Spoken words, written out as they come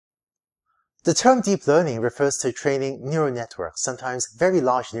The term deep learning refers to training neural networks, sometimes very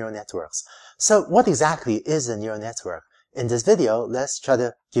large neural networks. So what exactly is a neural network? In this video, let's try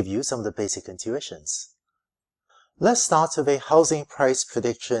to give you some of the basic intuitions. Let's start with a housing price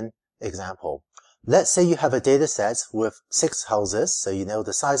prediction example. Let's say you have a data set with 6 houses, so you know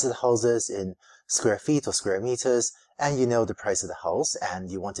the size of the houses in square feet or square meters, and you know the price of the house, and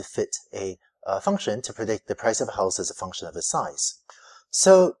you want to fit a function to predict the price of a house as a function of its size.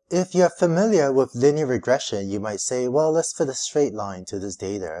 So if you're familiar with linear regression, you might say, well, let's fit a straight line to this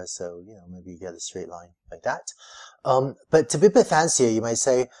data. So, maybe you get a straight line like that. But to be a bit fancier, you might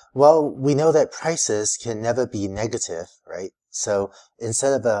say, well, we know that prices can never be negative, right? So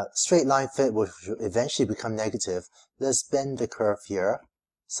instead of a straight line fit, which will eventually become negative, let's bend the curve here.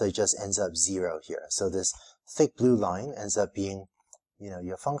 So it just ends up 0 here. So this thick blue line ends up being,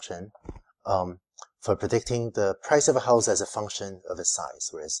 your function, for predicting the price of a house as a function of its size,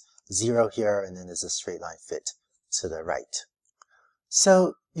 whereas 0 here, and then there's a straight line fit to the right.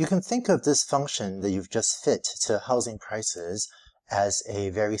 So you can think of this function that you've just fit to housing prices as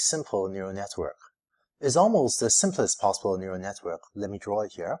a very simple neural network. It's almost the simplest possible neural network. Let me draw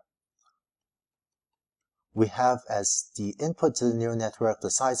it here. We have as the input to the neural network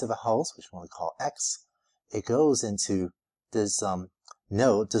the size of a house, which we want to call x. It goes into this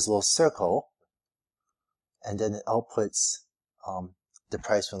node, this little circle, and then it outputs the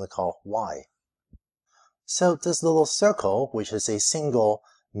price we're going to call y. So this little circle, which is a single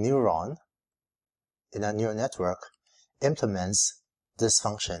neuron in a neural network, implements this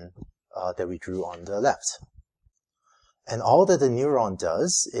function that we drew on the left. And all that the neuron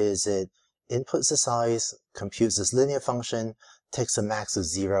does is it inputs the size, computes this linear function, takes a max of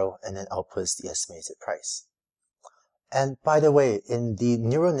 0, and then outputs the estimated price. And by the way, in the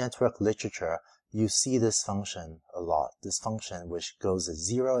neural network literature, you see this function a lot. This function which goes at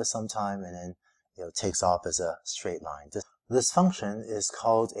 0 at some time and then takes off as a straight line. This function is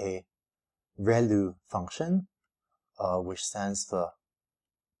called a ReLU function, which stands for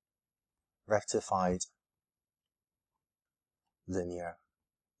rectified linear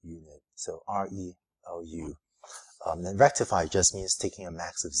unit. So ReLU. And rectified just means taking a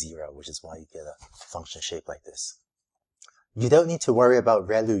max of 0, which is why you get a function shape like this. You don't need to worry about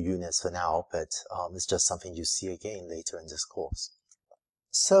ReLU units for now, but it's just something you see again later in this course.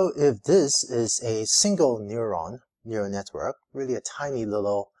 So if this is a single neural network, really a tiny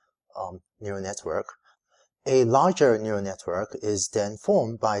little neural network, a larger neural network is then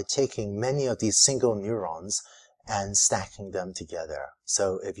formed by taking many of these single neurons and stacking them together.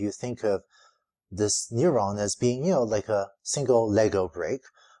 So if you think of this neuron as being, like a single Lego brick,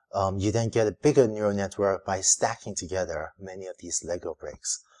 you then get a bigger neural network by stacking together many of these Lego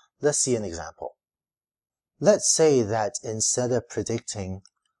bricks. Let's see an example. Let's say that instead of predicting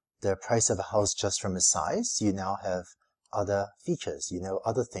the price of a house just from its size, you now have other features. You know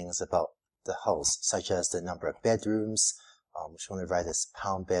other things about the house, such as the number of bedrooms, which we want to write as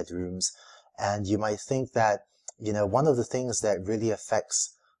pound bedrooms. And you might think that, one of the things that really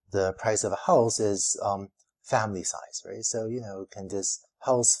affects the price of a house is family size, right? So, can this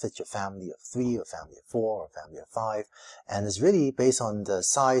house fit your family of 3 or family of 4 or family of 5? And it's really based on the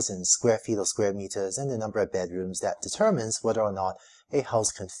size in square feet or square meters and the number of bedrooms that determines whether or not a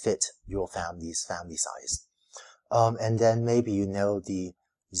house can fit your family's family size. And then maybe the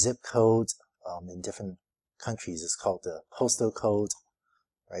zip code in different countries is called the postal code,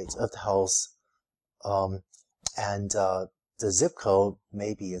 right, of the house. And the zip code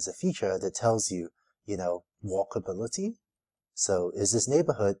maybe is a feature that tells you, walkability. So is this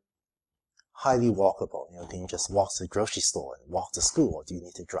neighborhood highly walkable? Can you just walk to the grocery store and walk to school, or do you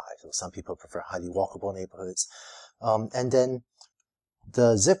need to drive? So some people prefer highly walkable neighborhoods. And then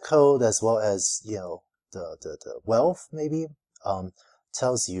the zip code, as well as, the wealth maybe,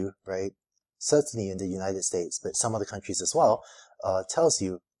 tells you, right, certainly in the United States, but some other countries as well, tells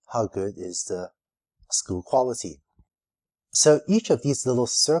you how good is the school quality. So each of these little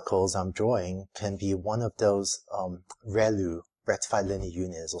circles I'm drawing can be one of those ReLU, rectified linear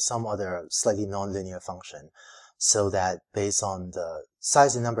units, or some other slightly nonlinear function, so that based on the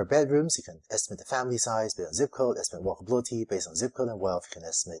size and number of bedrooms, you can estimate the family size. Based on zip code, estimate walkability. Based on zip code and wealth, you can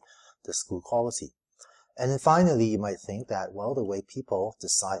estimate the school quality. And then finally, you might think that, well, the way people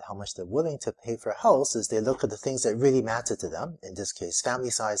decide how much they're willing to pay for a house is they look at the things that really matter to them, in this case,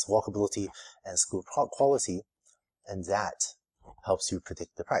 family size, walkability, and school quality, and that helps you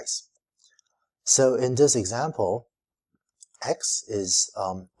predict the price. So in this example, X is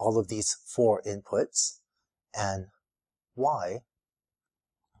all of these 4 inputs, and Y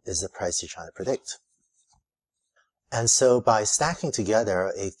is the price you're trying to predict. And so by stacking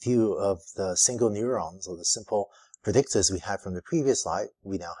together a few of the single neurons or the simple predictors we had from the previous slide,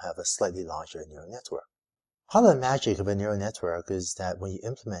 we now have a slightly larger neural network. Part of the magic of a neural network is that when you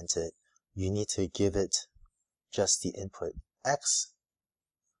implement it, you need to give it just the input X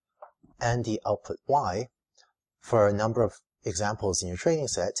and the output Y for a number of examples in your training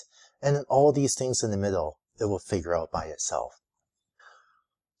set, and then all these things in the middle, it will figure out by itself.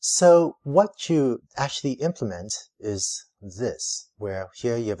 So what you actually implement is this, where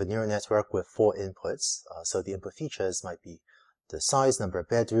here you have a neural network with 4 inputs. So the input features might be the size, number of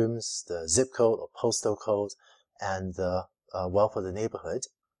bedrooms, the zip code or postal code, and the wealth of the neighborhood.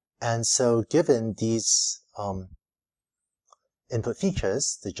 And so given these input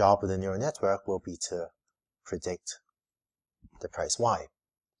features, the job of the neural network will be to predict the price Y.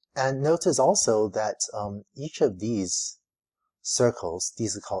 And notice also that each of these circles,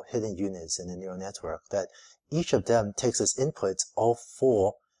 these are called hidden units in the neural network, that each of them takes as input all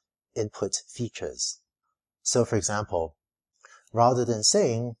 4 input features. So for example, rather than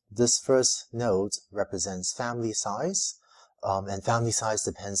saying this first node represents family size, and family size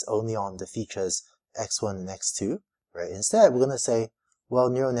depends only on the features x1 and x2, right? Instead, we're going to say, well,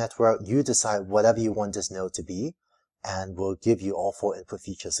 neural network, you decide whatever you want this node to be, and we'll give you all 4 input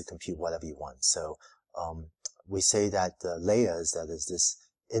features to compute whatever you want. So we say that the layers, that is this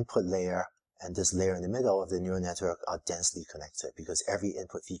input layer and this layer in the middle of the neural network, are densely connected because every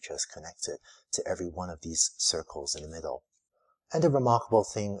input feature is connected to every one of these circles in the middle. And the remarkable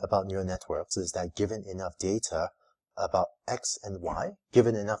thing about neural networks is that given enough data about X and Y,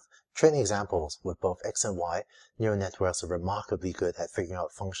 given enough training examples with both X and Y, neural networks are remarkably good at figuring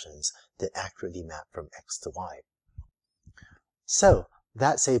out functions that accurately map from X to Y. So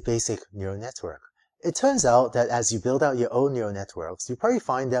that's a basic neural network. It turns out that as you build out your own neural networks, you probably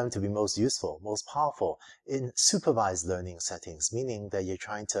find them to be most useful, most powerful in supervised learning settings, meaning that you're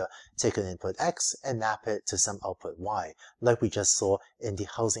trying to take an input X and map it to some output Y, like we just saw in the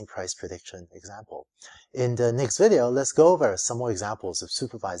housing price prediction example. In the next video, let's go over some more examples of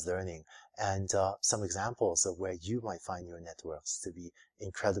supervised learning and some examples of where you might find neural networks to be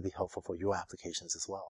incredibly helpful for your applications as well.